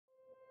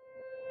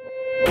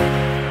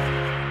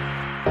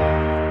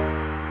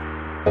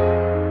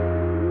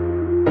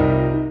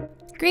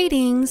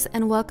Greetings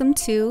and welcome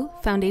to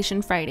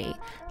Foundation Friday.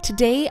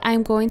 Today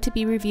I'm going to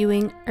be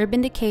reviewing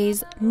Urban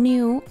Decay's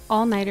new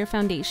all-nighter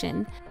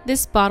foundation.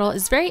 This bottle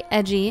is very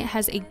edgy,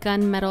 has a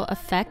gunmetal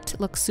effect,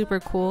 looks super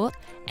cool,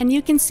 and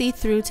you can see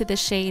through to the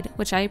shade,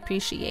 which I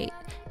appreciate.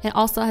 It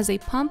also has a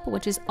pump,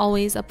 which is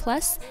always a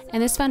plus,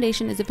 and this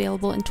foundation is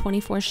available in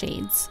 24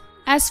 shades.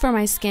 As for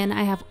my skin,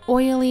 I have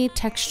oily,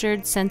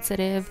 textured,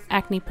 sensitive,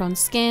 acne-prone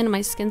skin.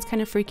 My skin's kind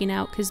of freaking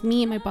out because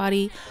me and my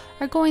body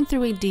are going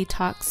through a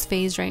detox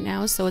phase right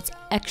now, so it's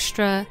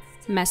extra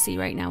messy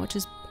right now, which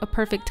is a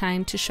perfect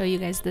time to show you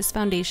guys this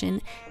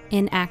foundation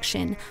in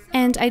action.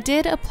 And I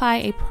did apply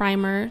a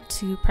primer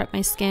to prep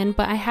my skin,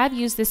 but I have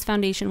used this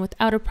foundation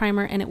without a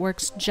primer and it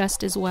works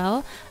just as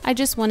well. I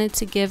just wanted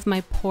to give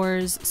my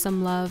pores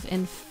some love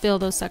and fill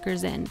those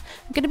suckers in.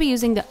 I'm going to be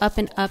using the Up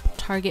and Up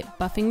Target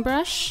buffing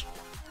brush.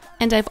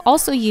 And I've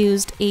also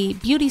used a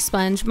beauty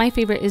sponge. My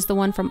favorite is the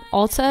one from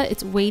Ulta.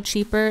 It's way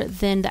cheaper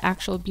than the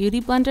actual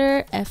beauty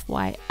blender,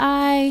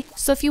 FYI.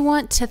 So if you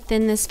want to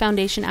thin this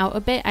foundation out a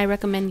bit, I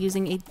recommend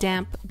using a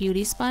damp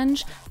beauty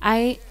sponge.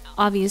 I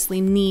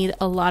obviously need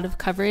a lot of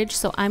coverage,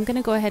 so I'm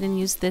gonna go ahead and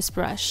use this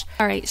brush.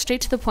 All right,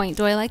 straight to the point.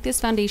 Do I like this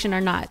foundation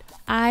or not?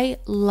 I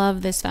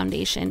love this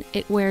foundation.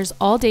 It wears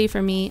all day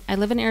for me. I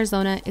live in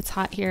Arizona, it's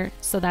hot here,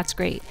 so that's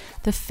great.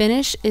 The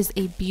finish is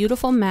a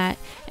beautiful matte,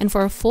 and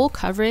for a full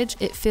coverage,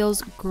 it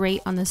feels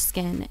great on the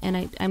skin,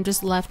 and I'm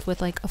just left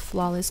with like a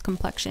flawless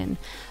complexion.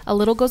 A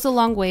little goes a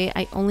long way.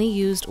 I only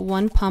used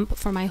one pump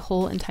for my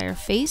whole entire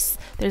face.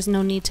 There's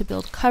no need to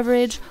build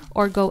coverage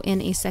or go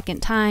in a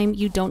second time.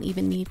 You don't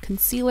even need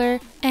concealer.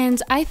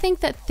 And I think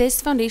that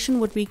this foundation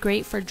would be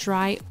great for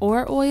dry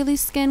or oily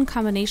skin,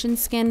 combination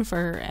skin,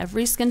 for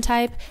every skin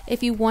type.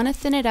 If you want to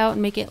thin it out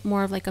and make it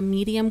more of like a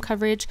medium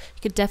coverage,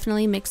 you could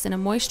definitely mix in a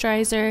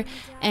moisturizer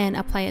and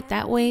apply it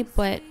that way.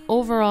 But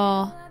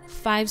overall,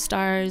 5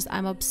 stars.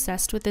 I'm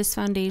obsessed with this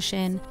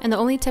foundation. And the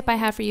only tip I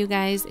have for you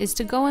guys is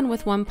to go in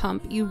with one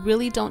pump. You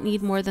really don't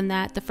need more than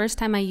that. The first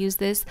time I used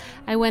this,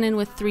 I went in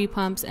with 3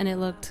 pumps and it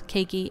looked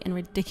cakey and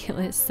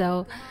ridiculous.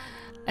 So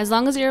as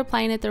long as you're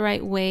applying it the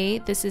right way,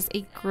 this is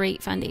a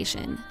great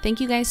foundation. Thank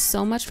you guys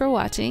so much for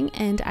watching,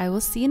 and I will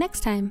see you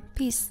next time.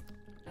 Peace.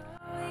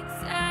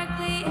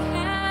 Exactly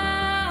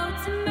how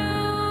to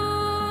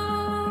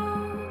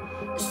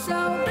move.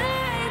 So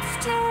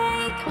let's take